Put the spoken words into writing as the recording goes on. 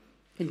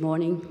Good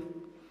morning.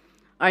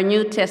 Our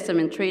New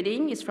Testament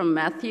reading is from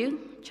Matthew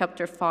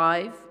chapter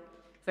 5,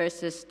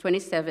 verses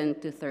 27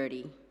 to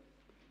 30.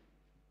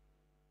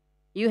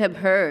 You have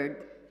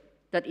heard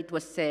that it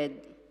was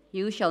said,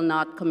 "You shall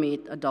not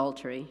commit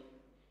adultery."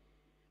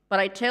 But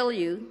I tell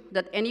you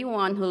that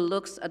anyone who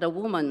looks at a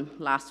woman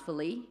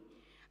lustfully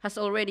has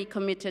already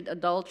committed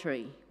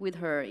adultery with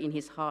her in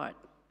his heart.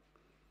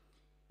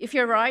 If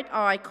your right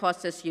eye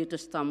causes you to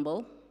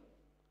stumble,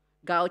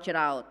 gouge it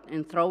out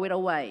and throw it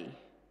away.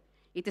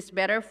 It is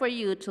better for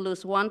you to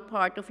lose one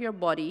part of your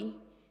body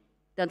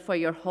than for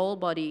your whole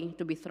body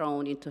to be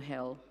thrown into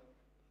hell.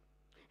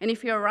 And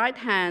if your right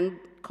hand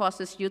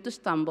causes you to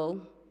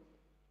stumble,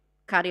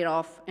 cut it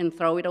off and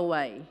throw it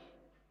away.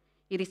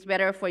 It is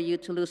better for you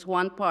to lose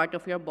one part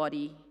of your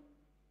body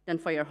than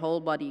for your whole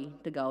body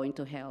to go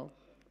into hell.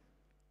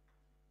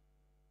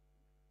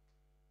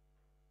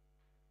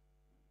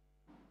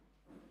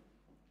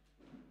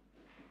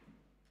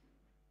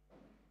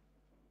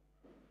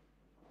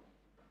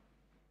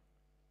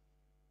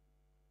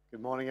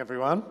 Good morning,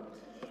 everyone.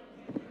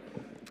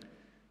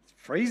 It's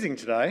freezing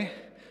today.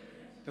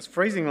 It was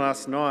freezing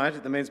last night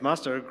at the men's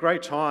muster. A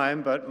great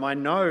time, but my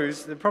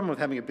nose, the problem with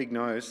having a big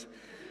nose,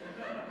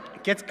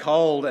 it gets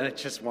cold and it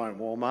just won't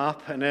warm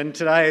up. And then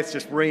today it's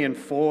just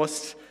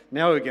reinforced.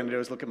 Now what we're going to do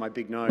is look at my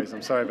big nose.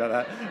 I'm sorry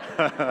about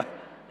that.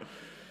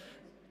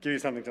 Give you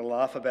something to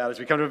laugh about as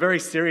we come to a very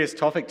serious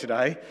topic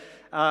today.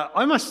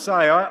 I must say,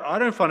 I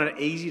don't find it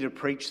easy to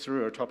preach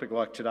through a topic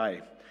like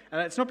today.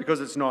 And it's not because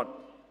it's not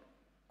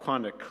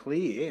kind of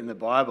clear in the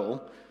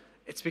Bible.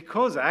 It's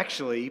because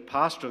actually,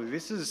 pastorally,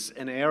 this is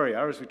an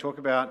area, as we talk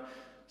about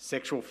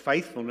sexual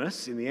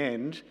faithfulness in the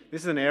end,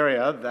 this is an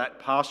area that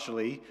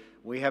pastorally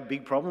we have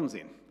big problems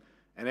in.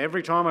 And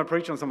every time I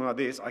preach on something like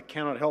this, I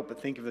cannot help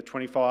but think of the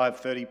 25,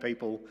 30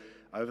 people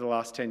over the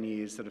last 10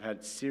 years that have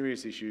had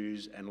serious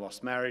issues and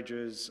lost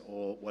marriages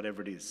or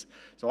whatever it is.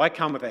 So I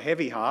come with a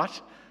heavy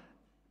heart.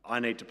 I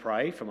need to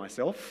pray for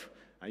myself.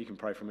 You can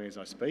pray for me as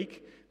I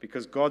speak,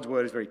 because God's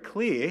word is very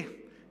clear.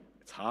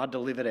 It's hard to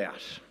live it out.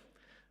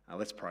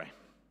 Let's pray.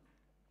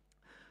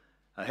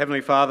 Heavenly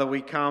Father, we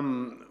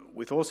come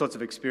with all sorts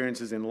of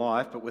experiences in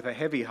life, but with a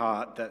heavy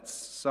heart that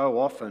so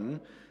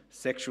often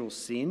sexual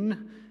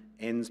sin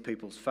ends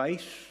people's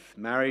faith,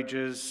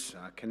 marriages,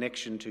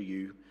 connection to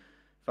you.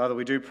 Father,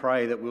 we do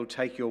pray that we'll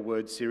take your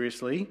word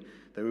seriously,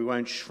 that we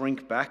won't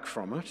shrink back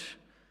from it,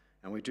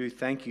 and we do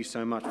thank you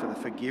so much for the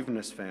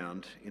forgiveness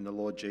found in the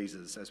Lord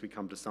Jesus as we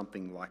come to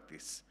something like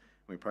this.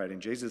 We pray it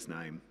in Jesus'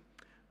 name.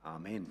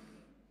 Amen.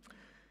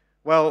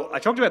 Well, I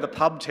talked about the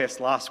pub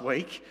test last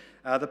week.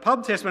 The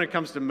pub test when it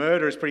comes to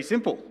murder is pretty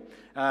simple.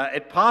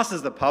 It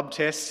passes the pub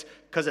test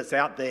because it's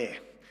out there.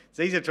 It's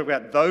easy to talk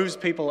about those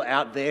people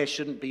out there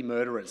shouldn't be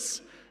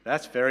murderers.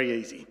 That's very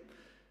easy.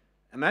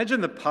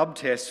 Imagine the pub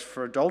test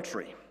for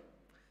adultery.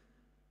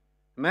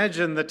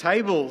 Imagine the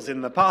tables in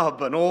the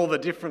pub and all the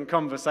different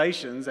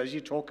conversations as you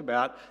talk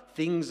about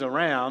things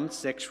around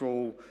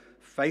sexual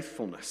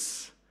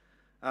faithfulness.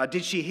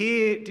 Did you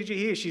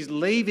hear she's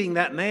leaving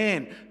that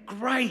man?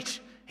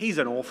 Great. He's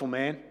an awful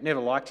man. Never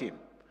liked him.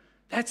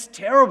 That's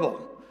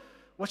terrible.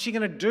 What's she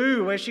going to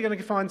do? Where's she going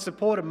to find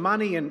support and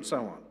money and so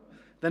on?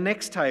 The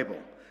next table.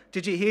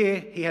 Did you hear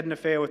he had an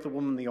affair with the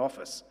woman in the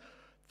office?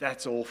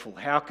 That's awful.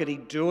 How could he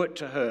do it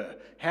to her?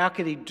 How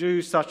could he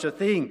do such a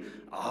thing?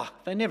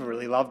 They never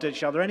really loved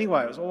each other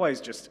anyway. It was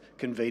always just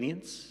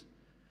convenience.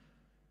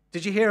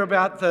 Did you hear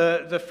about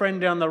the friend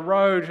down the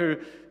road who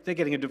they're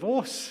getting a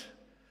divorce?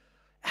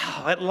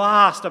 At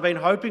last, I've been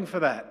hoping for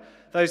that.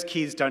 Those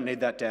kids don't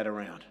need that dad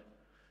around.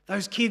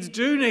 Those kids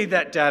do need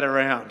that dad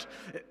around.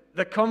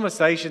 The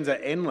conversations are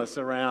endless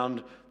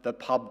around the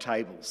pub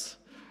tables.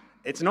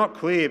 It's not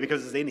clear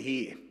because it's in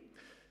here.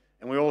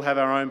 And we all have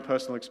our own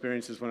personal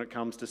experiences when it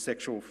comes to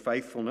sexual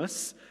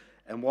faithfulness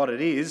and what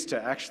it is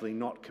to actually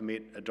not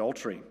commit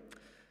adultery.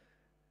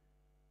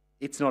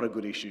 It's not a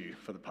good issue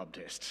for the pub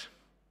test.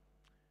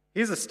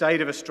 Here's a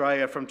state of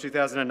Australia from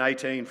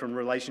 2018 from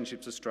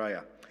Relationships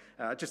Australia.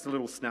 Just a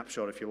little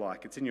snapshot if you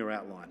like. It's in your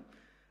outline.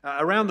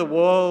 Around the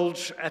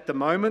world at the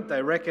moment,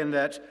 they reckon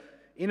that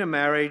in a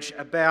marriage,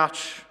 about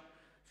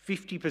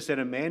 50%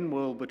 of men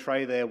will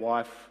betray their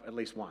wife at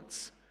least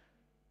once.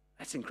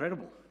 That's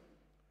incredible.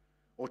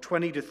 Or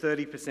 20 to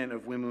 30%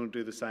 of women will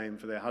do the same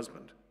for their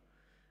husband.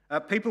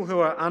 People who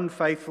are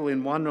unfaithful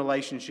in one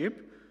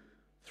relationship,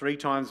 3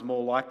 times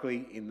more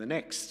likely in the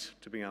next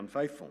to be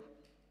unfaithful.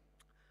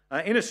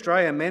 In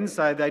Australia, men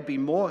say they'd be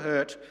more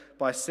hurt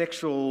by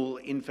sexual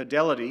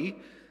infidelity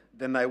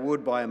than they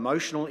would by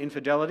emotional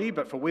infidelity,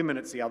 but for women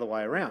it's the other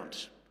way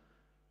around.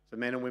 So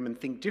men and women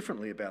think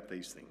differently about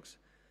these things.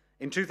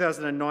 In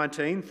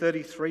 2019,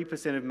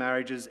 33% of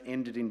marriages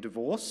ended in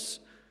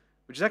divorce,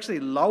 which is actually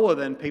lower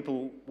than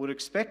people would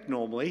expect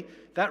normally.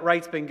 That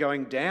rate's been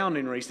going down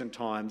in recent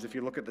times if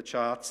you look at the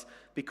charts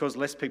because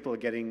less people are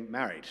getting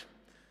married.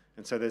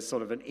 And so there's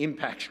sort of an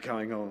impact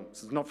going on.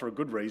 So it's not for a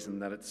good reason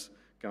that it's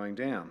going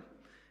down.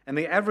 And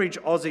the average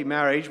Aussie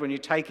marriage, when you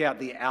take out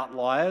the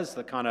outliers,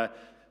 the kind of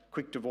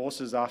quick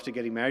divorces after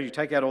getting married, you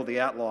take out all the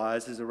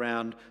outliers, is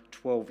around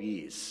 12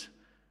 years.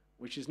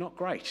 which is not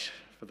great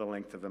for the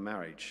length of a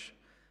marriage.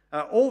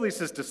 All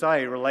this is to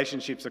say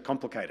relationships are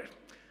complicated.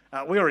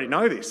 We already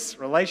know this.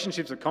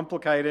 Relationships are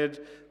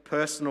complicated,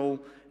 personal,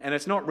 and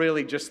it's not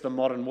really just the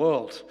modern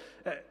world.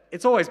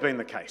 It's always been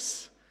the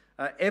case.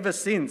 Ever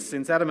since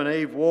Adam and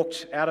Eve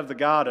walked out of the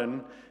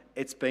garden,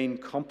 it's been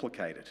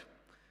complicated.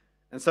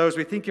 And so as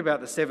we think about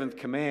the seventh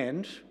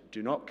command,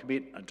 do not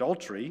commit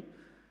adultery,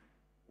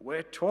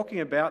 we're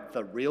talking about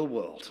the real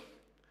world.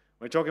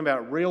 We're talking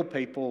about real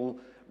people,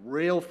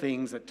 real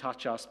things that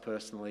touch us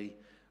personally,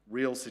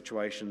 real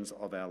situations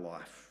of our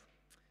life.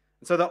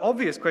 And so the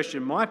obvious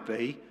question might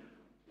be,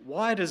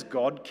 why does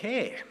God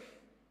care?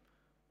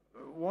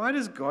 Why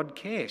does God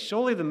care?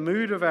 Surely the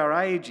mood of our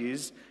age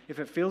is, if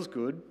it feels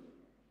good,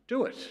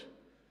 do it.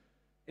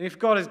 And if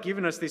God has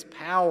given us this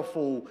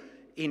powerful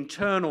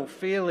internal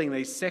feeling,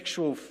 these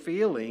sexual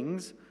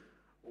feelings,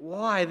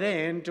 why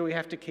then do we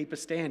have to keep a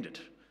standard?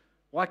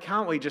 Why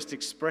can't we just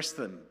express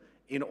them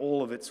in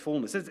all of its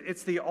fullness?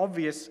 It's the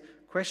obvious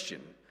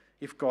question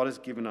if God has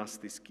given us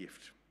this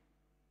gift.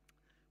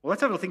 Well,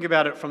 let's have a think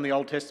about it from the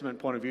Old Testament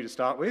point of view to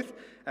start with.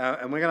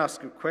 And we're going to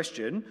ask a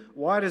question.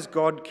 Why does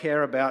God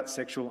care about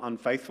sexual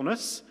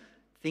unfaithfulness?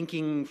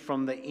 Thinking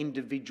from the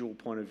individual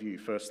point of view,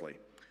 firstly.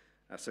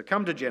 So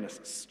come to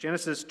Genesis.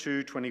 Genesis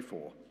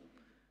 2:24.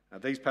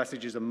 These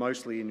passages are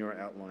mostly in your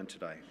outline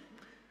today.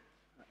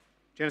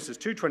 Genesis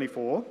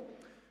 2:24.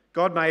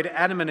 God made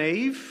Adam and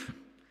Eve,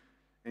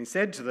 and he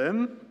said to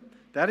them,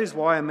 "That is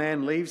why a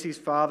man leaves his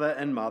father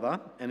and mother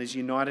and is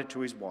united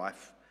to his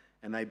wife,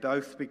 and they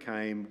both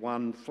became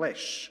one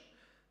flesh."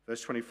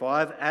 Verse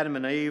 25, Adam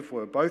and Eve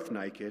were both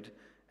naked,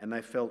 and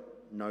they felt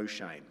no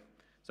shame.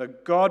 So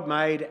God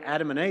made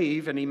Adam and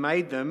Eve, and he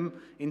made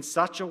them in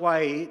such a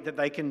way that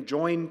they can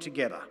join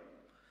together.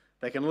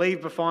 They can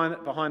leave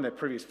behind their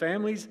previous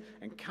families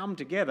and come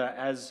together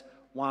as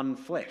one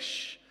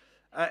flesh.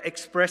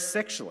 Expressed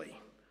sexually,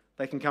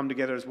 they can come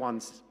together as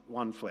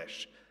one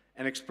flesh.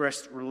 And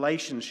expressed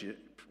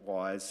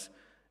relationship-wise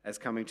as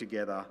coming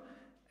together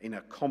in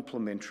a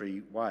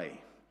complementary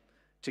way.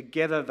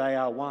 Together they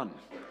are one.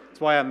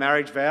 That's why our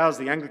marriage vows,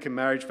 the Anglican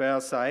marriage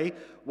vows say,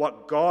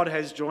 what God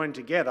has joined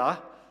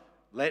together,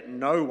 let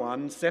no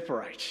one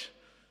separate.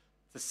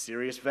 It's a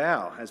serious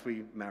vow as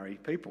we marry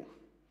people.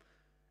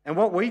 And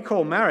what we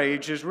call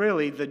marriage is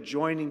really the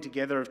joining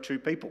together of two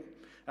people.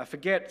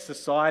 Forget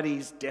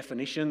society's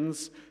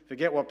definitions,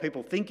 forget what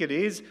people think it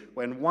is.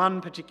 When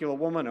one particular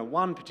woman and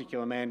one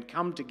particular man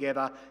come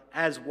together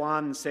as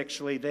one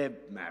sexually, they're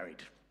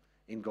married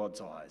in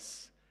God's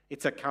eyes.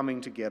 It's a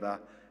coming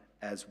together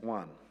as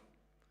one,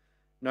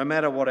 no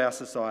matter what our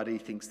society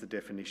thinks the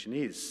definition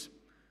is.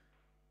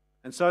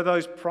 And so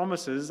those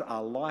promises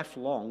are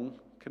lifelong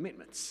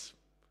commitments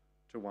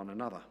to one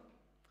another.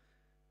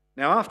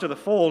 Now, after the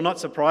fall, not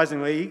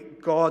surprisingly,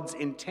 God's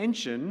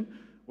intention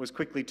was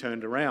quickly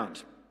turned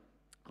around.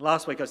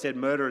 Last week I said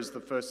murder is the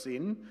first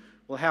sin.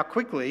 Well, how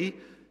quickly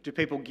do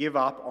people give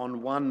up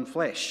on one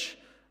flesh?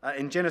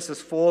 In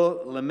Genesis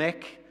 4,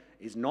 Lamech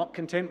is not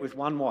content with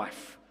one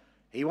wife.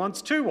 He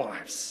wants two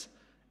wives,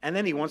 and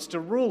then he wants to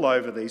rule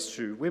over these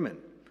two women.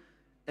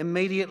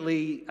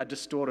 Immediately a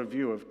distorted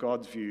view of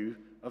God's view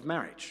of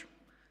marriage.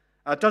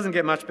 It doesn't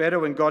get much better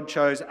when God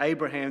chose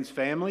Abraham's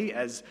family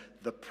as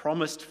the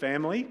promised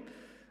family.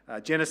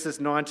 Genesis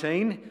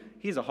 19,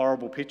 here's a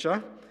horrible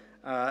picture.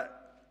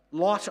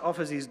 Lot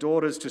offers his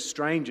daughters to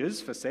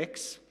strangers for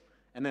sex,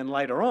 and then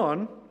later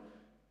on,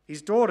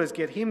 his daughters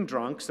get him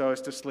drunk so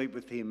as to sleep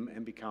with him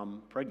and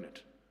become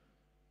pregnant.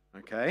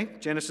 Okay,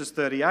 Genesis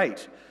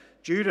 38,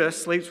 Judah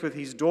sleeps with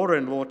his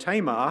daughter-in-law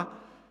Tamar,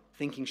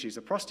 thinking she's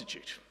a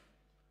prostitute.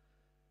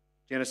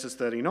 Genesis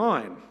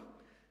 39,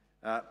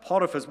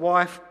 Potiphar's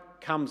wife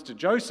comes to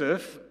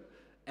Joseph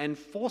and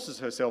forces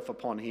herself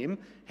upon him.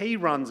 He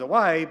runs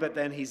away, but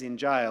then he's in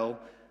jail,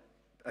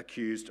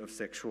 accused of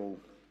sexual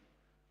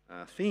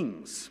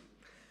things.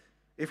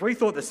 If we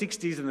thought the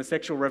 60s and the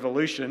sexual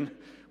revolution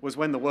was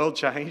when the world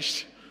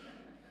changed,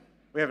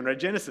 we haven't read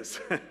Genesis.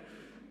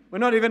 We're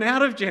not even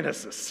out of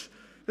Genesis.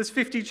 There's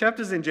 50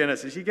 chapters in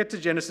Genesis. You get to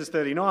Genesis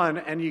 39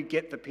 and you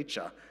get the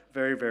picture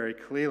very, very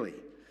clearly.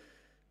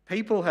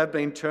 People have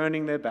been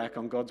turning their back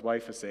on God's way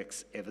for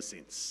sex ever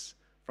since,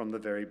 from the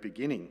very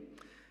beginning.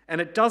 And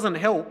it doesn't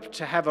help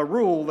to have a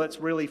rule that's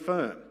really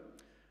firm.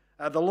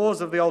 The laws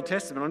of the Old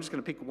Testament, I'm just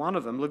going to pick one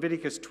of them.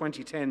 Leviticus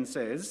 20:10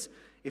 says,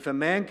 if a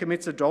man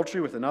commits adultery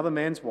with another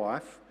man's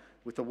wife,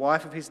 with the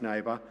wife of his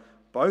neighbour,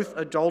 both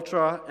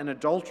adulterer and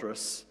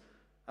adulteress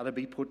are to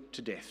be put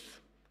to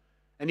death.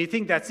 And you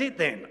think that's it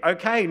then?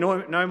 Okay,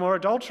 no more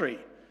adultery.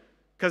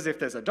 Because if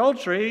there's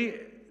adultery,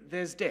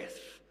 there's death.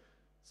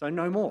 So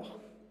no more.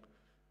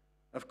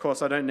 Of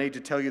course, I don't need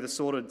to tell you the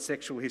sordid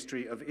sexual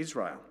history of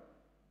Israel.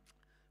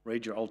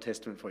 Read your Old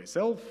Testament for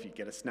yourself. You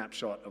get a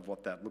snapshot of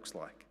what that looks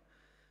like.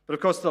 But of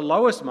course, the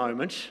lowest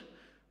moment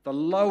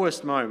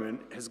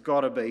has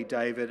got to be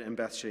David and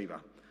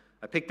Bathsheba.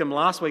 I picked them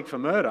last week for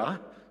murder.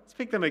 Let's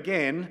pick them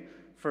again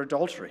for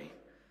adultery.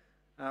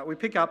 We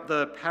pick up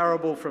the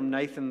parable from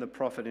Nathan the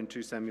prophet in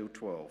 2 Samuel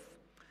 12.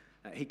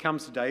 He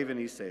comes to David and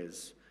he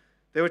says,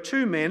 There were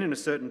two men in a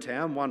certain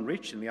town, one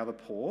rich and the other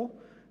poor.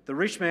 The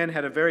rich man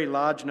had a very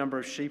large number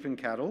of sheep and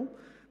cattle,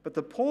 but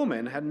the poor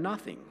man had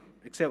nothing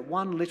except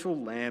one little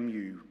lamb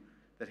ewe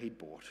that he'd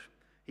bought.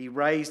 He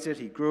raised it,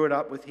 he grew it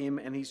up with him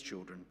and his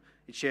children.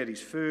 It shared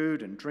his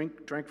food and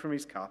drank from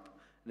his cup,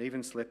 and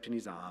even slept in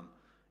his arm.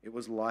 It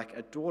was like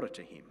a daughter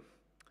to him.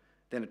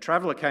 Then a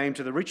traveller came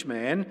to the rich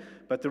man,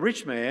 but the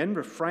rich man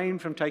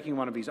refrained from taking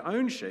one of his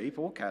own sheep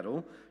or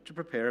cattle to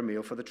prepare a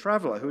meal for the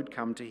traveller who had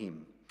come to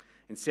him.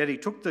 Instead, he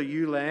took the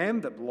ewe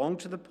lamb that belonged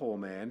to the poor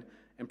man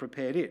and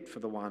prepared it for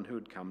the one who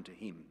had come to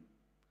him.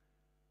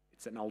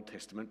 It's an Old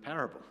Testament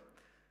parable.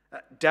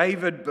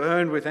 David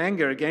burned with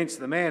anger against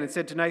the man and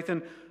said to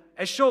Nathan,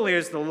 "As surely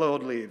as the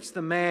Lord lives,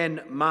 the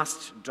man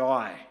must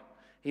die.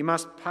 He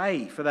must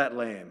pay for that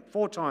lamb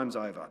 4 times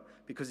over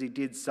because he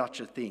did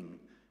such a thing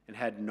and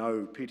had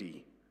no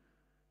pity."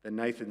 Then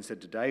Nathan said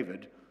to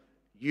David,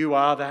 "You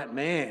are that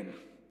man."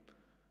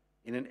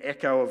 In an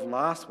echo of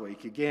last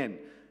week again,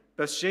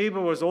 Bathsheba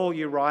was all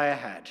Uriah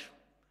had.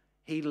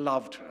 He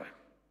loved her.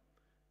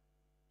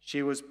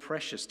 She was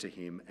precious to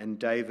him, and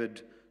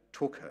David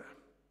took her.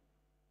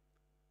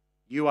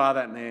 You are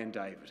that man,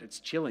 David. It's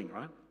chilling,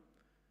 right?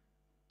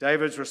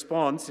 David's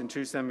response in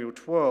 2 Samuel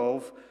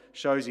 12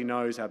 shows he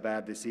knows how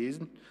bad this is.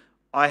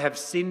 I have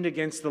sinned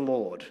against the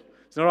Lord.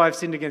 It's not I've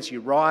sinned against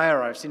Uriah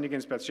or I've sinned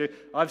against Bathsheba.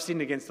 I've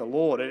sinned against the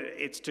Lord.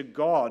 It's to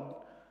God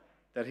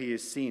that he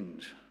has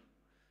sinned.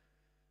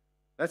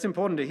 That's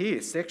important to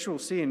hear. Sexual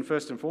sin,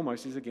 first and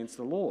foremost, is against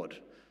the Lord.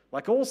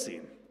 Like all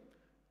sin,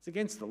 it's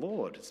against the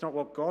Lord. It's not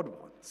what God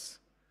wants.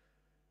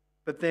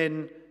 But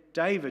then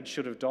David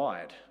should have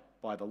died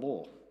by the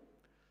law.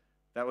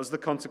 That was the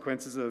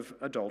consequences of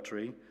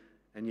adultery,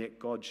 and yet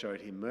God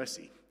showed him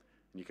mercy.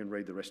 And you can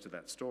read the rest of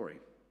that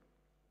story.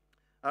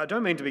 I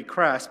don't mean to be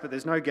crass, but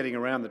there's no getting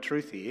around the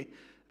truth here,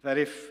 that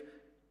if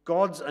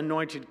God's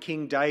anointed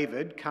King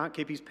David can't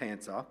keep his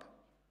pants up,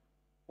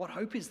 what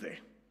hope is there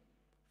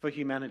for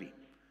humanity?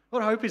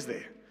 What hope is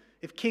there?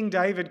 If King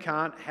David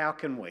can't, how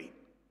can we?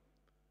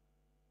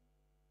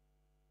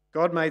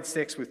 God made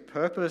sex with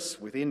purpose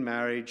within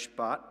marriage,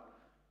 but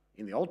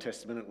in the Old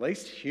Testament at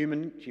least,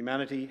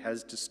 humanity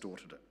has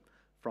distorted it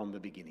from the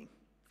beginning.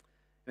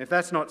 And if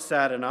that's not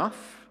sad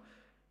enough,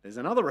 there's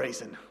another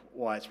reason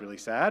why it's really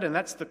sad, and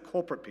that's the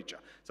corporate picture.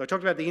 So I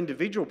talked about the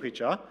individual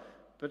picture,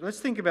 but let's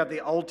think about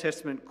the Old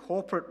Testament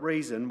corporate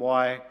reason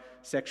why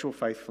sexual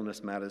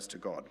faithfulness matters to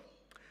God.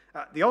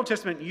 The Old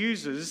Testament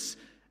uses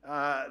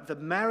the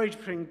marriage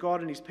between God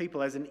and his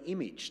people as an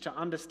image to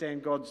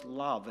understand God's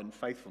love and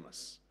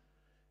faithfulness.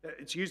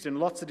 It's used in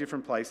lots of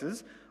different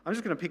places. I'm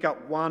just going to pick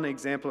up one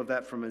example of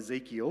that from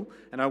Ezekiel,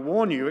 and I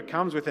warn you, it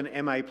comes with an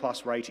MA+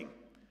 rating.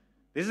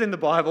 This is in the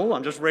Bible.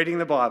 I'm just reading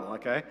the Bible,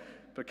 okay?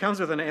 But it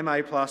comes with an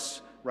MA+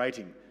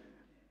 rating.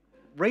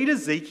 Read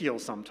Ezekiel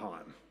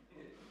sometime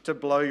to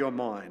blow your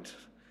mind.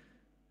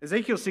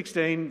 Ezekiel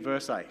 16,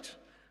 verse 8.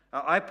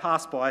 I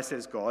passed by,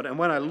 says God, and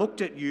when I looked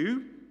at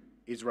you,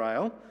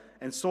 Israel,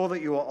 and saw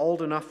that you were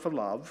old enough for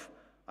love,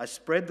 I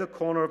spread the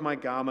corner of my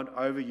garment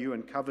over you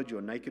and covered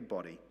your naked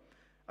body.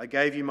 I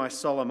gave you my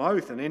solemn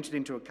oath and entered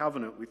into a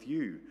covenant with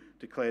you,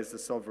 declares the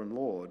sovereign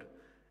Lord,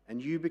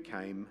 and you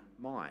became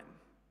mine.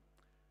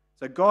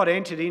 So God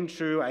entered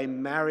into a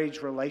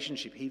marriage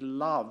relationship. He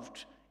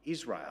loved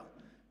Israel.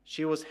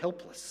 She was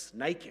helpless,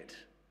 naked,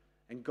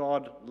 and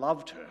God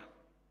loved her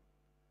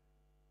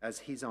as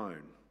his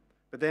own.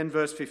 But then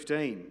verse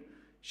 15,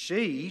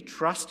 she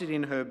trusted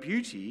in her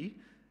beauty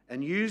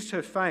and used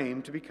her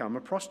fame to become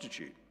a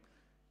prostitute.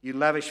 You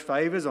lavished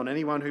favours on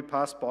anyone who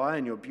passed by,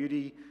 and your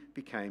beauty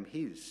became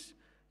his.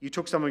 You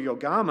took some of your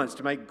garments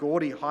to make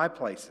gaudy high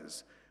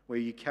places where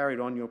you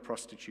carried on your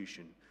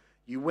prostitution.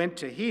 You went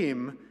to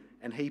him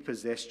and he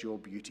possessed your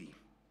beauty.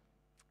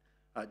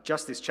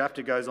 Just this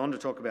chapter goes on to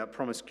talk about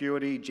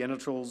promiscuity,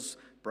 genitals,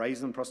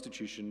 brazen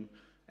prostitution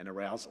and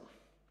arousal.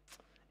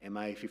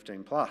 MA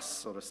 15+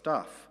 sort of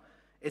stuff.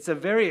 It's a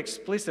very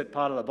explicit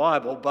part of the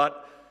Bible,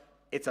 but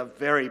it's a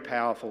very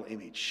powerful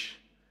image.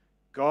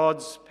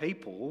 God's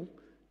people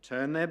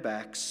turned their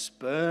backs,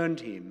 spurned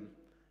him,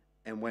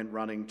 and went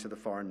running to the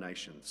foreign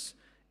nations.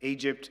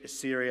 Egypt,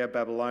 Assyria,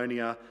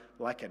 Babylonia,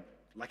 like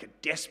a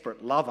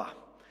desperate lover.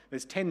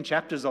 There's 10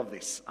 chapters of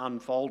this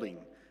unfolding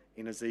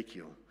in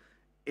Ezekiel.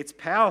 It's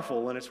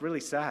powerful and it's really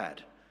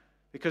sad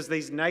because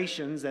these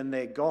nations and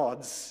their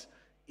gods,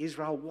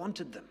 Israel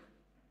wanted them.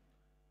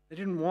 They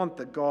didn't want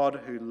the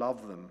God who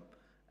loved them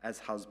as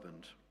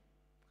husband.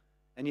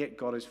 And yet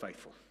God is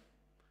faithful.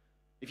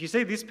 If you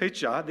see this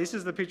picture, this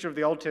is the picture of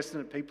the Old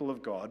Testament people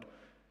of God,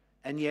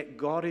 and yet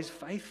God is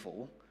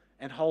faithful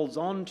and holds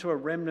on to a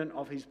remnant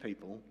of his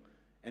people,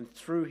 and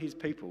through his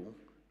people,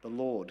 the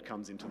Lord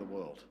comes into the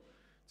world.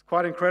 It's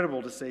quite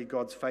incredible to see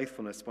God's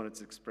faithfulness when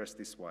it's expressed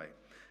this way.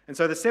 And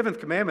so the 7th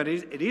commandment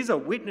is a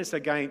witness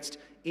against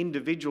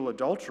individual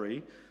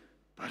adultery,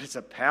 but it's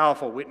a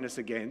powerful witness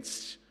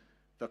against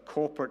the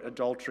corporate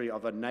adultery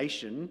of a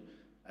nation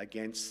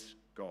against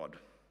God.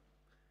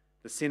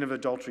 The sin of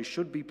adultery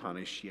should be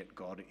punished, yet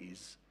God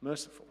is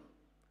merciful.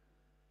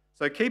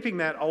 So keeping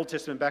that Old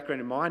Testament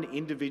background in mind,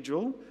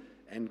 individual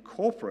and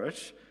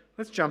corporate,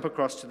 let's jump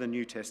across to the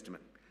New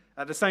Testament.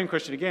 The same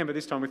question again, but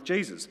this time with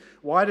Jesus.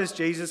 Why does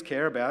Jesus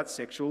care about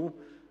sexual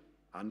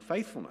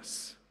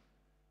unfaithfulness?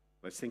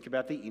 Let's think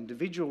about the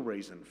individual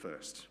reason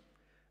first.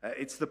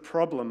 It's the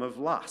problem of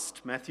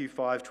lust. Matthew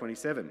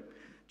 5:27.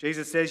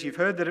 Jesus says, "You've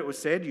heard that it was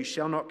said, 'You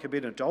shall not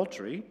commit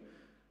adultery,'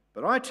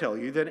 but I tell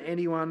you that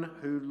anyone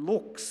who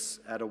looks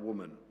at a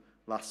woman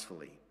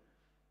lustfully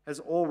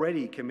has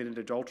already committed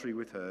adultery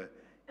with her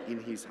in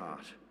his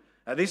heart."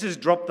 This is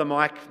drop the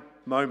mic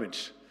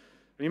moment.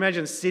 Can you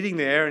imagine sitting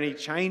there and he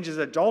changes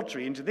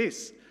adultery into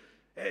this?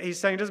 He's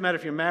saying it doesn't matter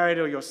if you're married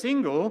or you're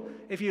single,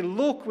 if you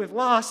look with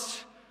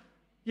lust,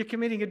 you're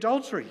committing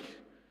adultery.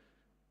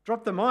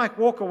 Drop the mic,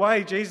 walk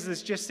away. Jesus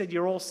has just said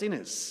you're all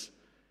sinners.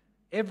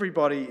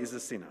 Everybody is a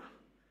sinner.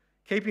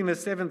 Keeping the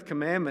seventh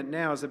commandment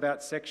now is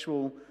about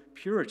sexual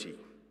purity.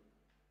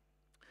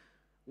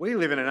 We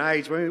live in an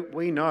age where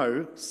we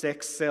know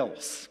sex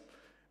sells.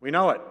 We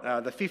know it.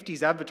 The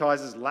 50s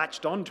advertisers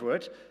latched onto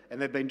it,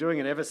 and they've been doing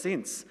it ever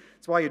since.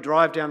 It's why you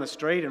drive down the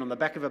street and on the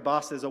back of a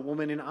bus there's a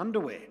woman in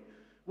underwear.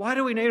 Why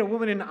do we need a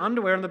woman in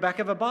underwear on the back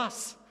of a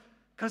bus?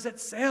 Because it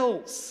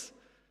sells.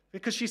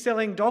 Because she's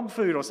selling dog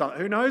food or something.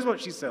 Who knows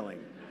what she's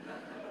selling?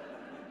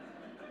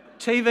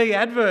 TV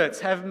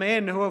adverts have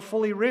men who are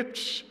fully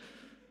ripped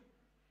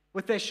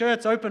with their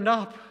shirts opened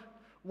up.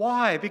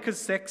 Why? Because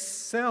sex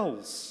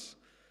sells.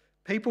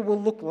 People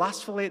will look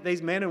lustfully at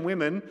these men and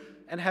women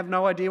and have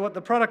no idea what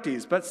the product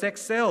is, but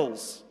sex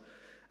sells.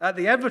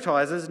 The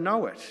advertisers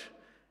know it.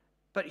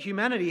 But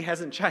humanity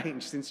hasn't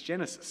changed since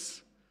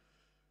Genesis.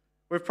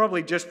 We've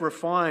probably just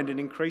refined and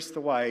increased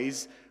the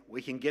ways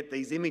we can get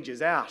these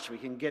images out, we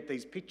can get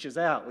these pictures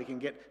out, we can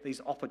get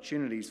these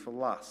opportunities for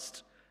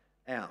lust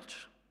out.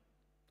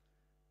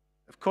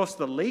 Of course,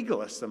 the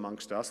legalists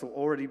amongst us will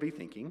already be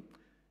thinking,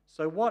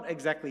 so what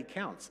exactly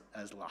counts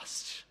as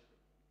lust?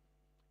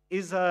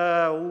 Is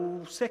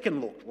a second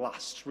look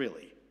lust,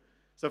 really?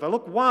 So if I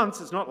look once,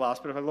 it's not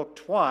lust, but if I look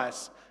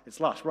twice, it's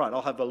lust. Right,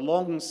 I'll have a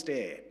long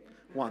stare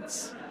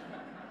once.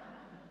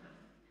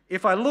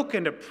 If I look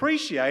and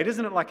appreciate,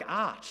 isn't it like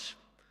art?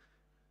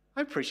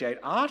 I appreciate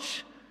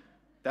art.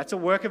 That's a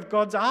work of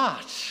God's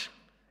art.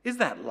 Is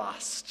that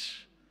lust?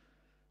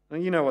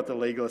 Well, you know what the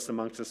legalists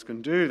amongst us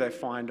can do. They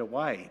find a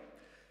way.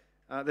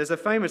 There's a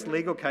famous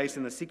legal case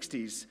in the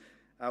 60s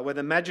where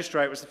the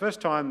magistrate, it was the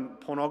first time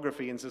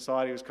pornography in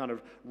society was kind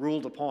of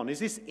ruled upon. Is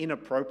this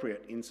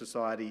inappropriate in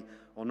society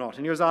or not?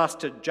 And he was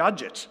asked to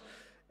judge it.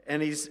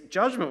 And his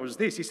judgment was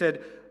this. He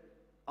said,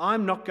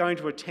 "I'm not going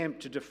to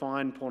attempt to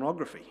define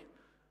pornography,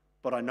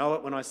 but I know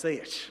it when I see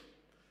it."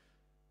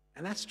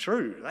 And that's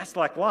true. That's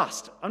like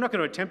lust. I'm not going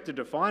to attempt to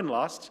define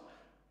lust,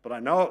 but I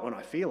know it when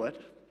I feel it.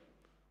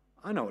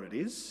 I know what it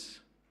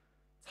is.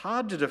 It's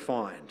hard to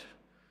define.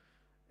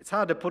 It's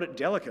hard to put it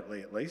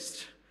delicately, at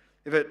least.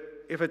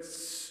 If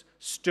it's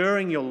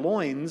stirring your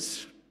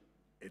loins,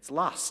 it's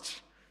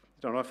lust.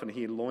 You don't often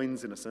hear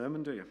loins in a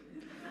sermon, do you?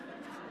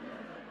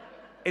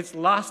 It's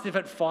lust if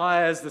it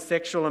fires the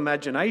sexual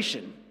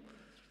imagination.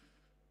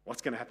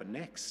 What's going to happen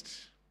next?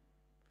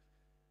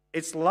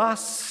 It's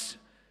lust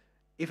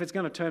if it's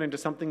going to turn into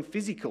something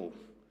physical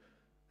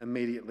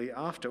immediately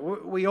after.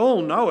 We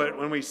all know it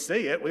when we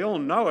see it. We all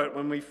know it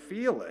when we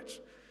feel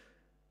it.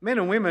 Men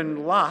and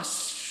women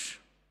lust,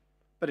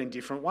 but in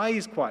different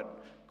ways quite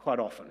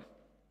often.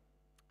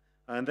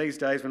 And these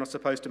days we're not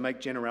supposed to make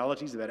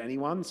generalities about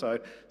anyone, so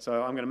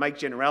I'm going to make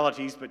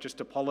generalities but just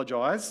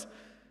apologise.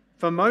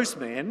 For most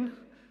men,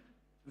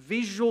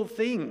 visual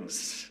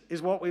things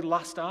is what we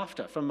lust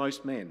after for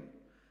most men.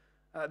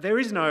 There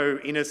is no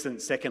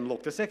innocent second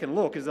look. The second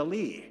look is a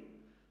leer.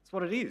 That's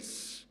what it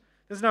is.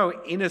 There's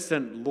no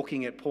innocent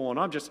looking at porn.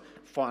 I'm just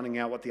finding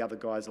out what the other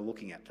guys are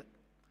looking at.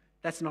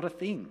 That's not a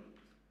thing.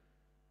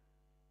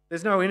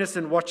 There's no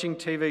innocent watching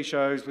TV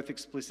shows with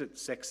explicit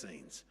sex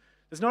scenes.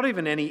 There's not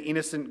even any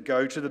innocent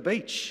go to the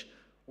beach,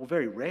 or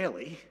very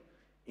rarely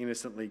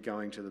innocently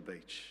going to the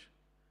beach.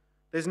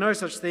 There's no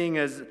such thing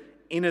as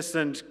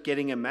innocent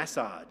getting a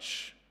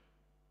massage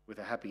with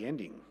a happy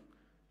ending.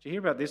 Did you hear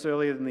about this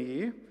earlier in the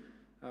year?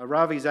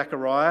 Ravi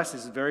Zacharias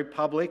is very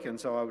public, and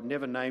so I would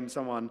never name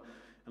someone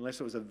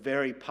unless it was a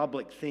very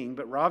public thing,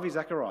 but Ravi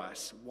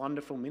Zacharias,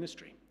 wonderful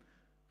ministry.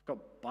 I've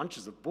got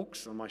bunches of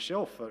books on my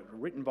shelf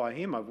written by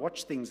him. I've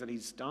watched things that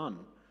he's done.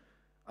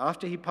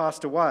 After he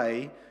passed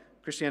away,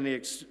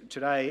 Christianity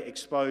Today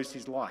exposed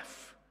his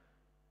life,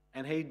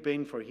 and he'd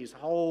been for his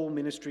whole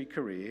ministry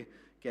career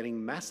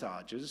getting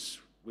massages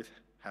with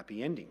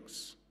happy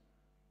endings.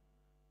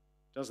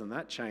 Doesn't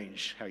that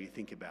change how you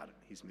think about it,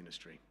 his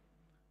ministry?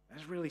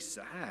 That's really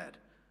sad.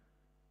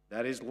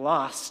 That is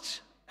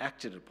lust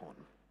acted upon.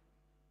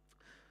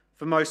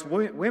 For most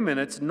women,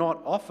 it's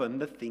not often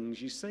the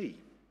things you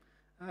see.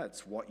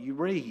 It's what you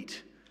read.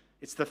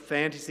 It's the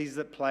fantasies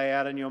that play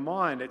out in your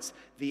mind. It's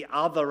the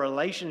other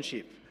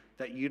relationship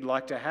that you'd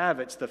like to have.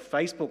 It's the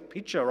Facebook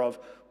picture of,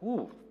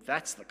 ooh,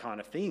 that's the kind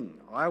of thing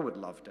I would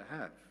love to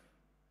have.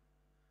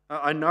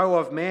 I know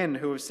of men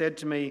who have said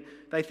to me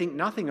they think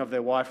nothing of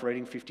their wife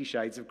reading 50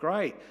 Shades of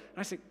Grey. And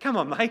I said, come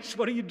on, mate,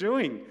 what are you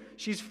doing?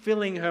 She's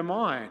filling her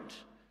mind.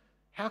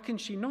 How can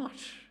she not?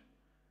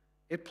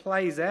 It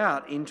plays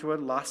out into a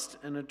lust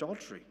and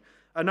adultery.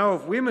 I know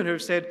of women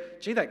who've said,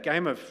 gee, that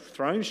Game of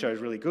Thrones show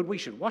is really good. We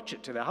should watch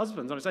it, to their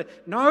husbands. And I say,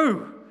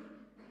 no,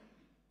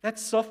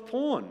 that's soft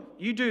porn.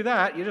 You do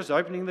that, you're just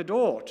opening the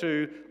door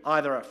to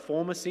either a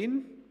former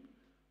sin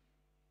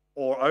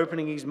or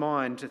opening his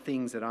mind to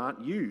things that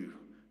aren't you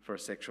for a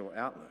sexual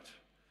outlet.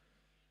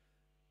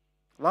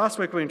 Last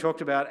week when we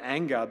talked about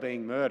anger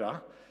being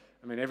murder,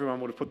 I mean, everyone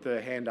would have put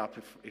their hand up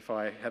if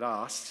I had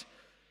asked.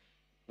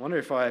 I wonder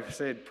if I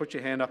said, put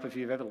your hand up if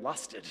you've ever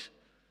lusted.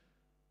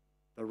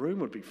 The room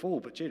would be full,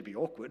 but gee, it'd be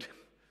awkward.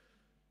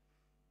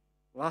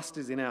 Lust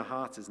is in our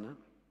hearts, isn't it?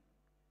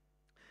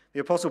 The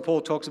Apostle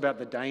Paul talks about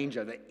the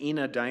danger, the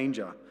inner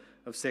danger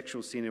of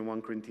sexual sin in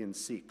 1 Corinthians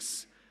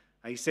 6.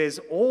 He says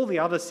all the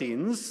other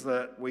sins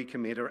that we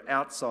commit are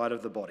outside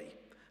of the body.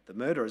 The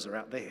murderers are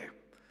out there.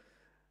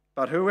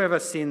 But whoever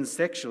sins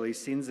sexually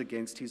sins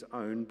against his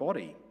own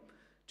body.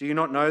 Do you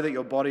not know that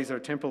your bodies are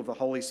a temple of the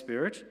Holy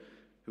Spirit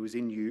who is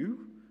in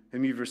you,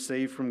 whom you've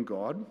received from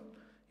God?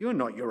 You are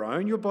not your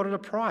own, you're bought at a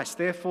price.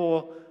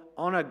 Therefore,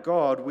 honour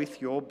God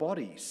with your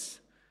bodies.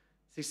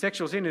 See,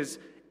 sexual sin is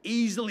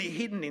easily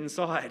hidden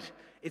inside.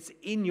 It's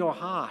in your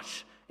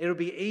heart. It'll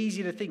be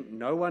easy to think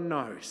no one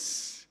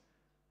knows.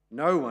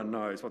 No one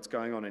knows what's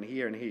going on in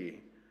here and here.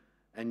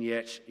 And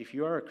yet, if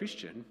you are a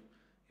Christian, you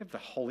have the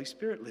Holy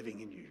Spirit living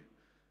in you.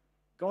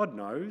 God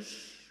knows,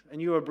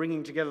 and you are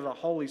bringing together the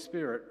Holy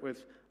Spirit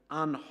with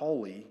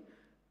unholy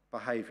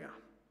behaviour.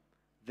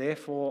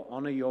 Therefore,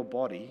 honour your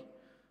body,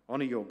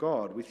 honour your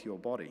God with your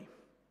body.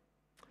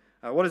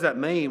 What does that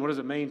mean? What does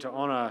it mean to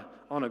honour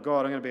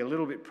God? I'm going to be a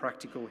little bit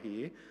practical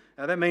here.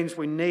 That means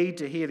we need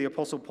to hear the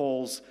Apostle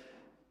Paul's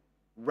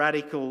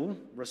radical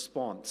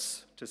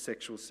response to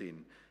sexual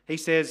sin. He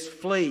says,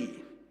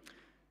 flee.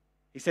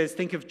 He says,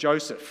 think of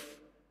Joseph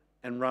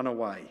and run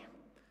away.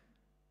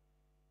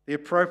 The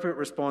appropriate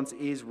response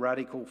is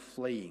radical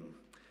fleeing.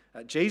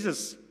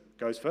 Jesus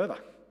goes further.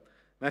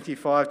 Matthew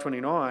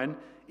 5:29,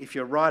 if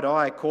your right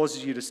eye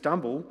causes you to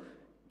stumble,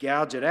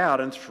 gouge it out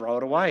and throw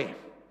it away.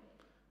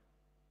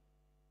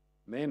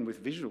 Men with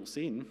visual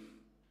sin,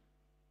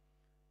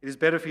 it is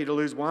better for you to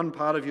lose one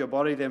part of your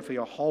body than for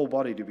your whole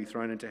body to be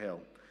thrown into hell.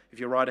 If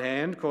your right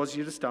hand causes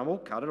you to stumble,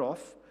 cut it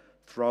off,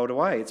 throw it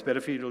away. It's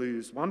better for you to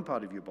lose one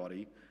part of your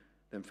body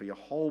than for your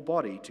whole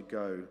body to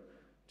go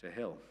to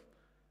hell.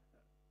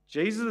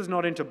 Jesus is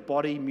not into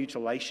body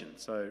mutilation,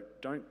 so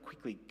don't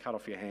quickly cut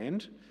off your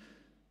hand.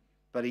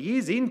 But he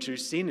is into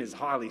sin is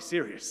highly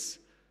serious.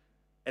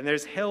 And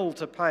there's hell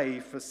to pay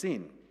for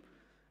sin.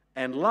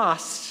 And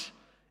lust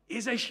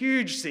is a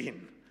huge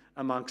sin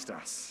amongst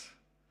us.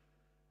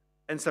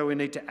 And so we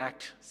need to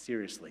act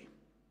seriously.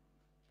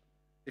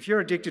 If you're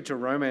addicted to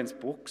romance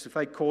books, if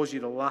they cause you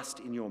to lust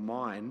in your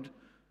mind,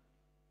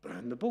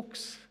 burn the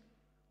books.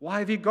 Why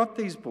have you got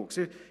these books?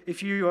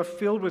 If you are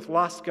filled with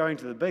lust going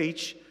to the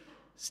beach,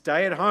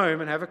 stay at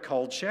home and have a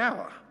cold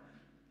shower.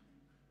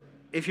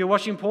 If you're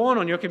watching porn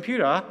on your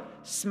computer,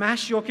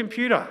 smash your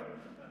computer.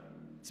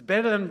 It's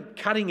better than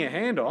cutting your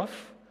hand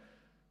off.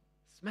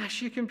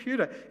 Smash your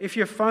computer. If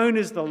your phone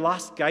is the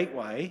lust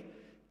gateway,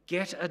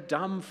 get a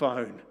dumb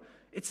phone.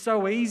 It's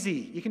so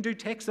easy. You can do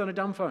text on a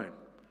dumb phone.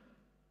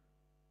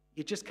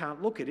 You just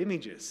can't look at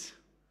images.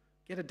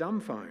 Get a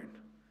dumb phone.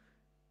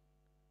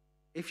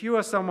 If you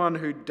are someone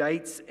who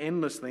dates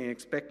endlessly and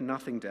expect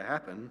nothing to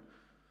happen,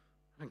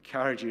 I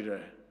encourage you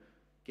to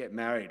get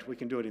married. We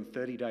can do it in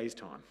 30 days'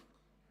 time.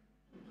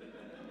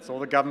 That's all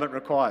the government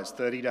requires,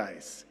 30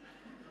 days.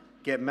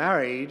 Get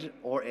married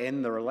or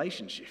end the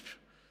relationship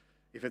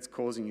if it's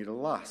causing you to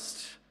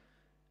lust.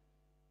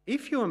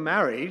 If you are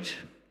married,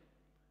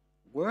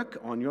 work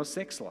on your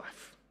sex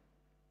life.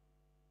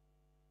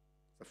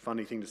 It's a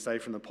funny thing to say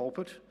from the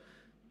pulpit.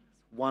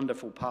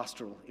 Wonderful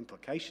pastoral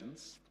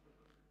implications,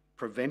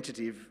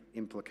 preventative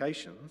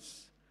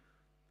implications.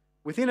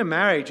 Within a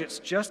marriage, it's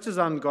just as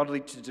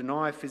ungodly to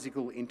deny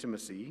physical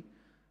intimacy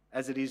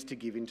as it is to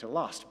give in to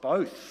lust.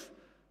 Both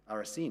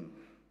are a sin.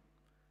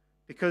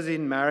 Because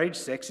in marriage,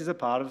 sex is a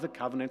part of the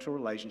covenantal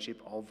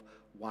relationship of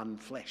one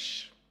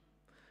flesh.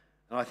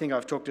 And I think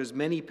I've talked to as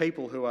many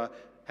people who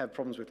have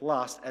problems with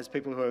lust as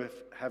people who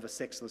have a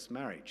sexless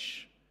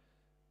marriage.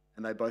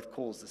 And they both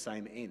cause the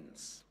same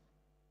ends.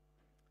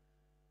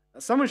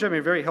 Someone showed me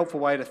a very helpful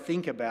way to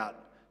think about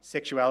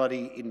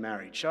sexuality in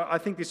marriage. I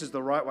think this is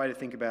the right way to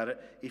think about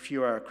it if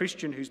you are a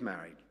Christian who's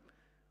married.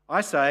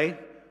 I say,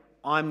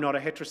 I'm not a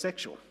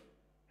heterosexual.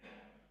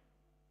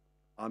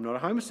 I'm not a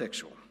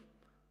homosexual.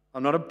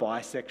 I'm not a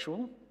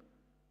bisexual.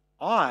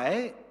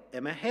 I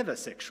am a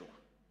heathersexual.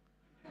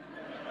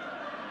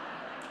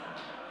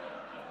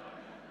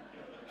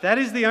 That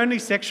is the only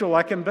sexual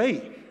I can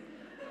be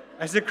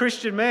as a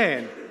Christian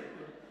man.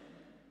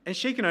 And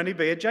she can only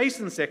be a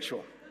Jason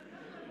sexual.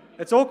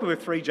 It's awkward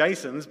with 3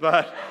 Jasons,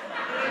 but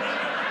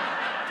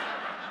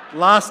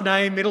last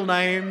name, middle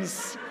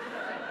names,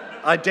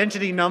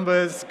 identity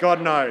numbers,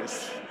 God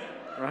knows,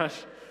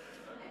 right?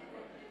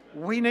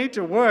 We need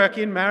to work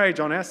in marriage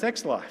on our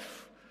sex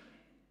life.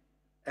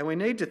 And we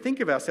need to think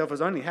of ourselves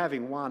as only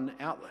having one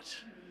outlet.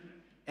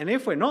 And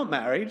if we're not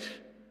married,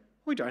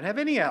 we don't have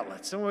any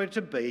outlets, and we're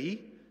to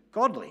be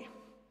godly.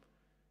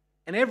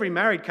 And every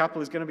married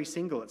couple is going to be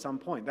single at some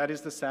point. That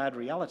is the sad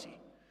reality.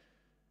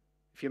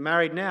 If you're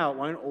married now, it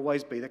won't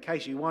always be the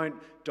case. You won't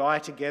die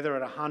together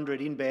at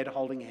 100 in bed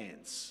holding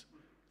hands.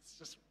 It's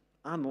just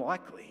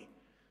unlikely.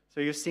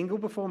 So you're single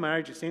before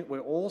marriage. We're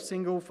all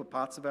single for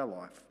parts of our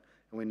life,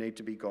 and we need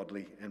to be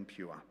godly and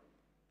pure.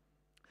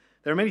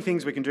 There are many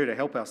things we can do to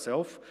help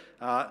ourselves.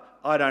 I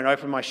don't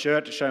open my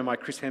shirt to show my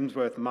Chris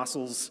Hemsworth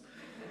muscles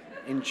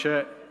in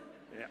church.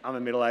 Yeah, I'm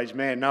a middle-aged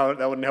man. No,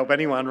 that wouldn't help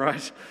anyone,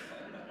 right?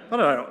 I don't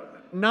know.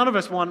 None of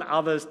us want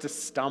others to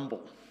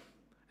stumble.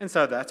 And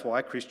so that's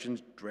why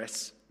Christians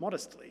dress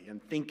modestly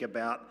and think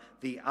about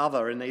the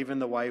other and even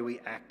the way we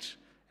act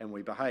and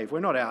we behave.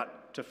 We're not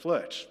out to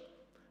flirt.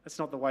 That's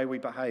not the way we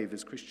behave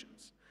as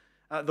Christians.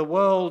 The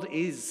world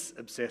is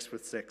obsessed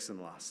with sex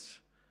and lust,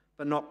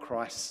 but not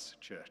Christ's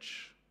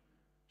church.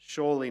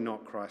 Surely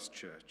not Christ's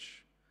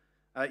church.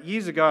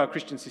 Years ago, a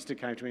Christian sister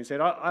came to me and said,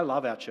 I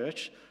love our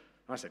church.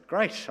 And I said,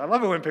 great, I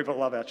love it when people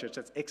love our church.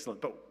 That's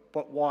excellent.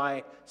 But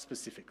why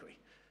specifically?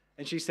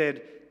 And she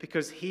said,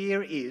 because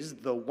here is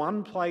the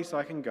one place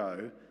I can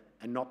go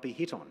and not be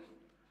hit on.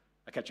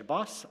 I catch a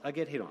bus, I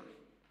get hit on.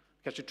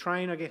 I catch a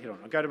train, I get hit on.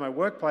 I go to my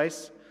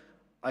workplace,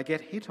 I get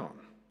hit on.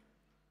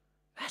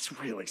 That's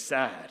really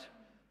sad.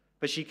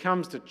 But she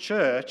comes to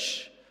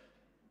church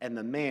and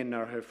the men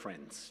are her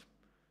friends.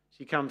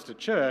 She comes to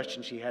church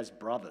and she has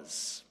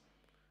brothers.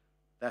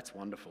 That's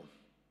wonderful.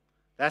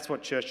 That's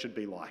what church should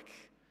be like.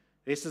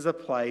 This is a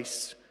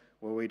place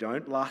where we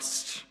don't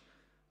lust,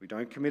 we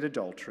don't commit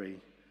adultery,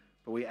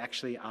 but we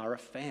actually are a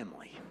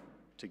family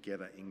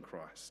together in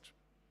Christ.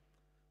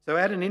 So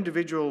at an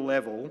individual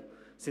level,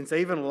 since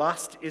even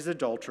lust is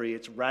adultery,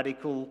 it's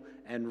radical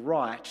and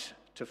right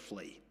to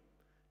flee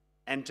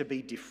and to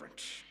be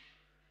different.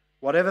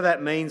 Whatever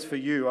that means for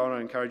you, I want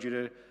to encourage you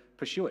to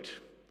pursue it.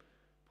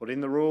 Put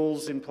in the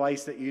rules in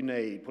place that you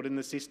need. Put in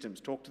the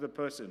systems. Talk to the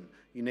person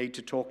you need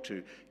to talk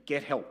to.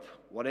 Get help.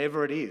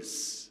 Whatever it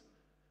is,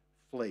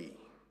 flee.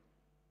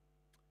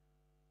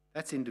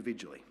 That's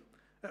individually.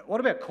 What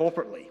about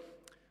corporately?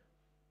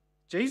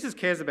 Jesus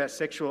cares about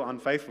sexual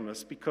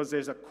unfaithfulness because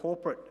there's a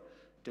corporate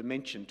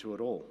dimension to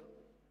it all.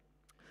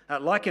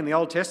 Like in the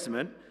Old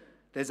Testament,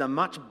 there's a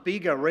much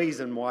bigger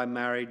reason why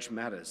marriage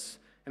matters.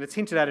 And it's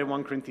hinted at in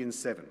 1 Corinthians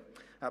 7.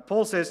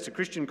 Paul says to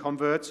Christian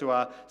converts who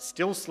are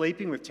still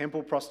sleeping with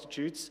temple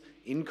prostitutes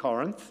in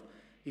Corinth,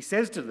 he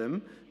says to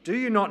them, do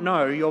you not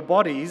know your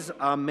bodies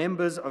are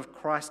members of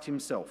Christ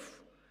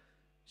himself?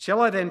 Shall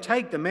I then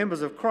take the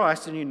members of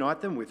Christ and unite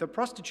them with a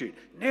prostitute?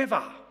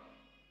 Never.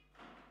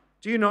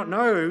 Do you not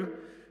know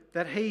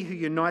that he who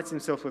unites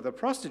himself with a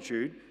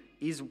prostitute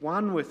is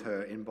one with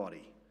her in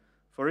body?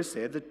 For it is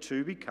said, the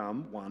two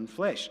become one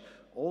flesh.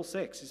 All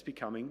sex is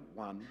becoming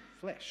one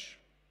flesh.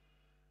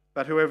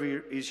 But whoever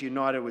is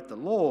united with the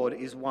Lord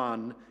is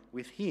one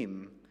with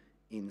him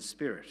in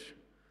spirit.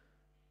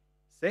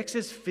 Sex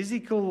is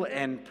physical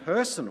and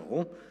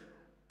personal,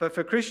 but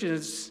for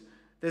Christians,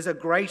 there's a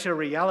greater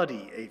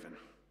reality even,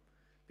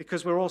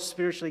 because we're all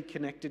spiritually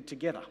connected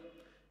together.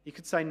 You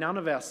could say none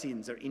of our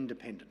sins are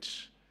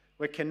independent.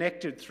 We're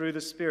connected through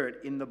the Spirit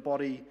in the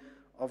body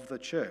of the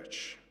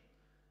church.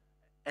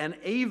 And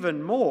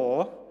even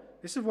more,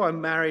 this is why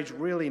marriage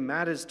really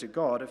matters to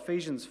God.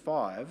 Ephesians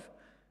 5,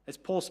 as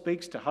Paul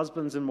speaks to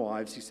husbands and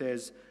wives, he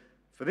says,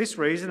 for this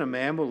reason a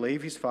man will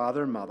leave his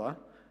father and mother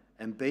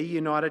and be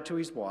united to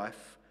his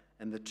wife,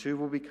 and the two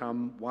will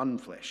become one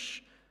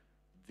flesh.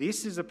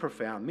 This is a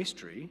profound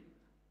mystery,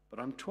 but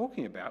I'm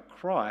talking about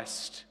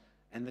Christ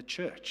and the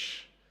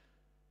church.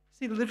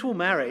 See, little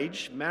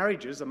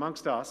marriages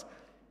amongst us,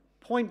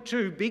 point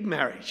to big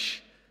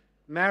marriage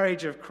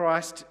of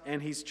Christ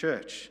and his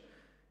church.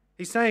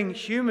 He's saying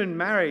human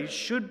marriage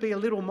should be a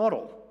little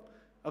model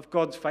of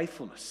God's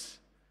faithfulness.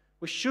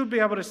 We should be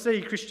able to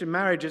see Christian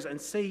marriages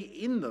and see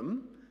in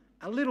them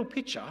a little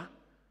picture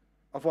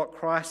of what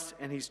Christ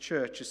and his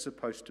church is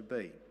supposed to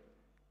be.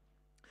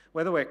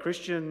 Whether we're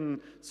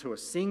Christians who are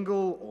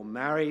single or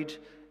married,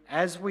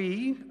 as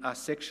we are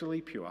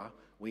sexually pure,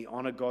 we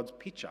honour God's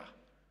picture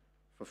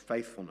for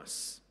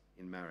faithfulness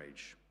in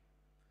marriage.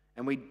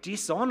 And we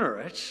dishonour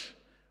it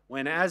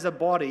when, as a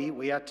body,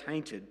 we are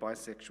tainted by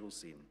sexual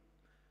sin.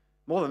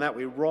 More than that,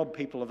 we rob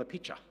people of a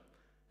picture,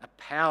 a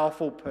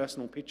powerful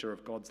personal picture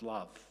of God's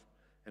love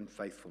and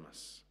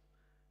faithfulness.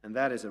 And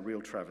that is a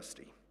real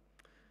travesty.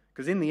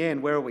 Because in the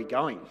end, where are we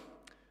going?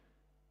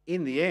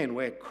 In the end,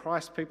 where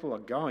Christ's people are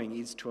going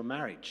is to a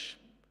marriage.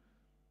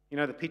 You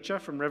know the picture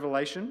from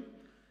Revelation?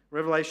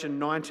 Revelation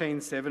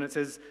 19:7, it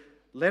says,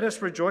 let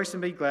us rejoice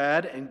and be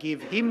glad and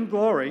give him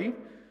glory,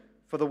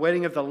 for the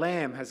wedding of the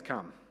Lamb has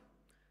come,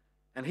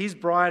 and his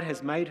bride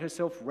has made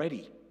herself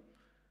ready.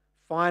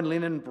 Fine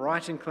linen,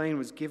 bright and clean,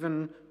 was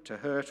given to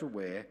her to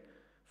wear.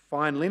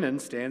 Fine linen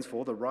stands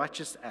for the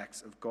righteous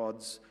acts of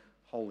God's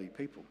holy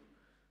people.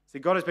 See,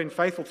 God has been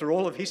faithful through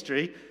all of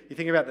history. You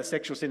think about the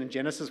sexual sin in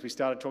Genesis we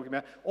started talking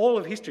about. All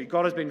of history,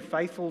 God has been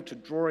faithful to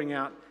drawing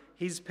out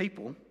his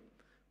people,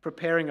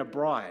 preparing a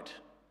bride,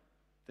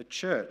 the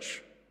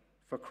church,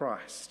 for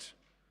Christ.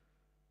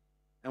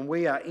 And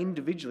we are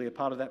individually a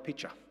part of that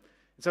picture.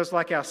 And so it's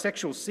like our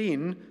sexual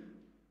sin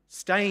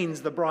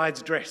stains the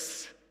bride's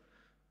dress.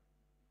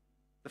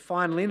 The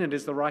fine linen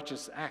is the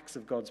righteous acts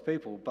of God's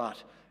people,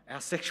 but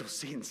our sexual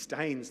sin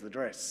stains the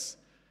dress,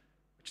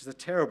 which is a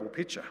terrible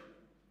picture.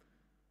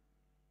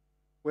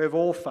 We've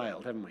all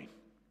failed, haven't we?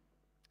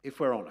 If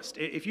we're honest.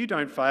 If you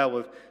don't fail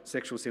with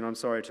sexual sin, I'm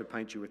sorry to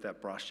paint you with that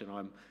brush, and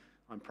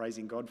I'm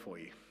praising God for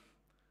you.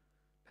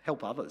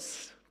 Help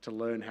others to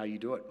learn how you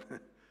do it.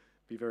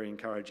 Be very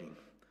encouraging.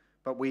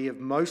 But we have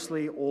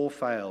mostly all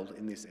failed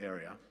in this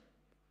area.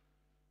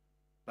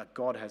 But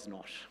God has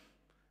not.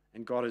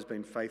 And God has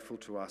been faithful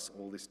to us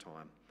all this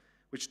time.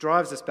 Which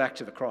drives us back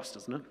to the cross,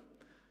 doesn't it?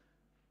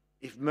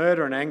 If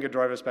murder and anger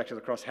drove us back to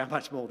the cross, how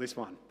much more this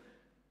one?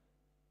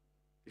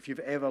 If you've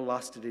ever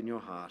lusted in your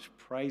heart,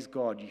 praise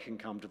God you can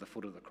come to the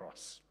foot of the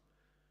cross.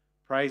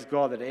 Praise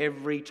God that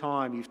every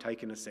time you've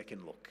taken a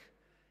second look,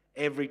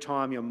 every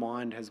time your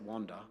mind has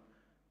wandered,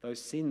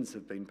 those sins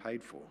have been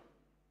paid for.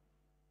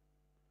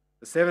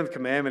 The seventh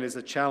commandment is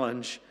a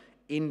challenge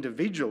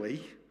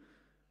individually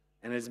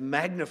and is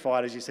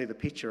magnified as you see the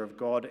picture of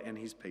God and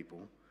his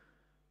people.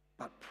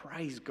 But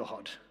praise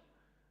God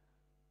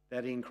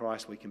that in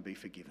Christ we can be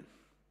forgiven.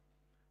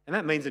 And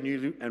that means a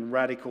new and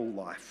radical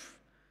life.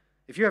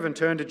 If you haven't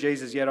turned to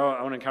Jesus yet, I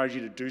want to encourage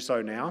you to do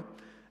so now.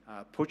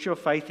 Put your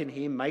faith in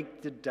him.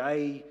 Make the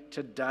day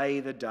today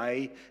the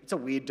day. It's a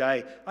weird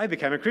day. I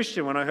became a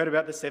Christian when I heard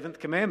about the seventh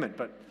commandment,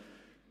 but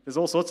there's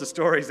all sorts of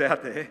stories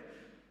out there.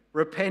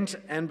 Repent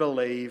and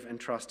believe and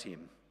trust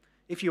him.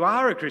 If you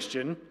are a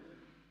Christian,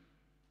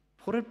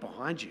 put it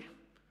behind you.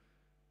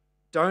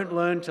 Don't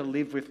learn to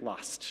live with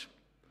lust.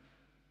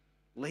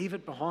 Leave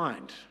it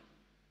behind.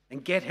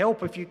 And get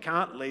help if you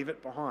can't leave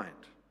it behind.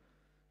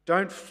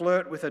 Don't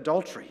flirt with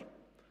adultery.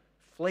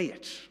 Flee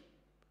it.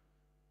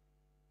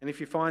 And if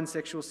you find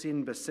sexual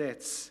sin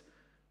besets,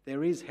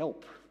 there is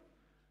help.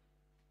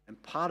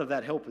 And part of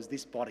that help is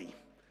this body.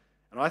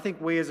 And I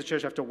think we as a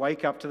church have to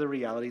wake up to the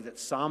reality that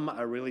some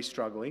are really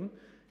struggling.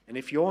 And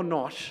if you're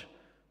not,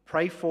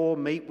 pray for,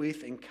 meet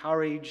with,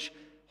 encourage,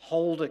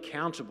 hold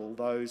accountable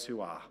those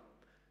who are.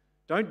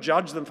 Don't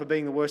judge them for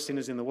being the worst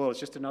sinners in the world. It's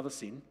just another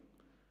sin.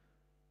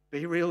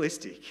 Be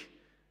realistic.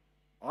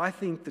 I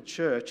think the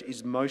church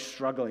is most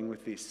struggling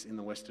with this in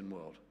the Western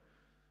world.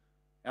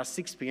 Our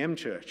 6 p.m.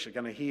 church are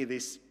going to hear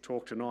this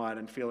talk tonight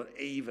and feel it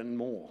even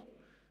more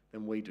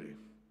than we do.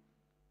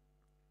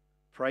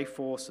 Pray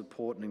for,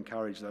 support and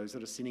encourage those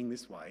that are sinning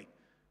this way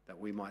that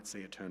we might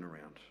see a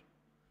turnaround.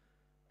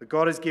 But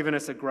God has given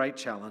us a great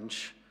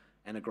challenge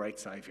and a great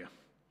Saviour.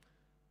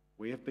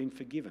 We have been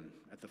forgiven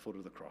at the foot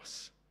of the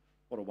cross.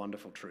 What a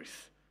wonderful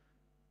truth.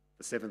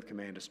 The seventh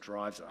commandment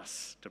drives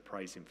us to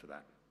praise him for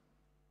that.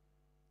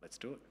 Let's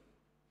do it.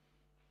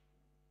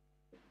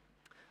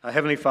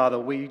 Heavenly Father,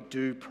 we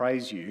do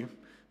praise you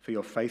for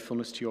your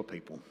faithfulness to your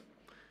people.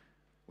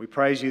 We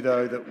praise you,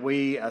 though, that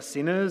we are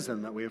sinners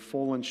and that we have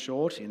fallen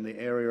short in the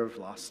area of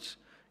lust.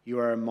 You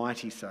are a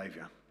mighty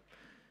Saviour.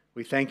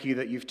 We thank you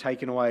that you've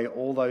taken away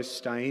all those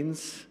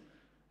stains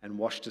and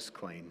washed us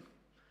clean.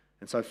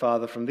 And so,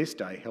 Father, from this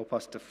day, help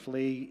us to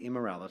flee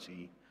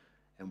immorality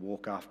and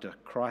walk after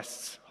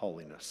Christ's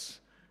holiness.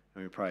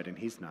 And we pray it in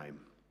his name.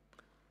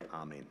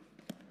 Amen.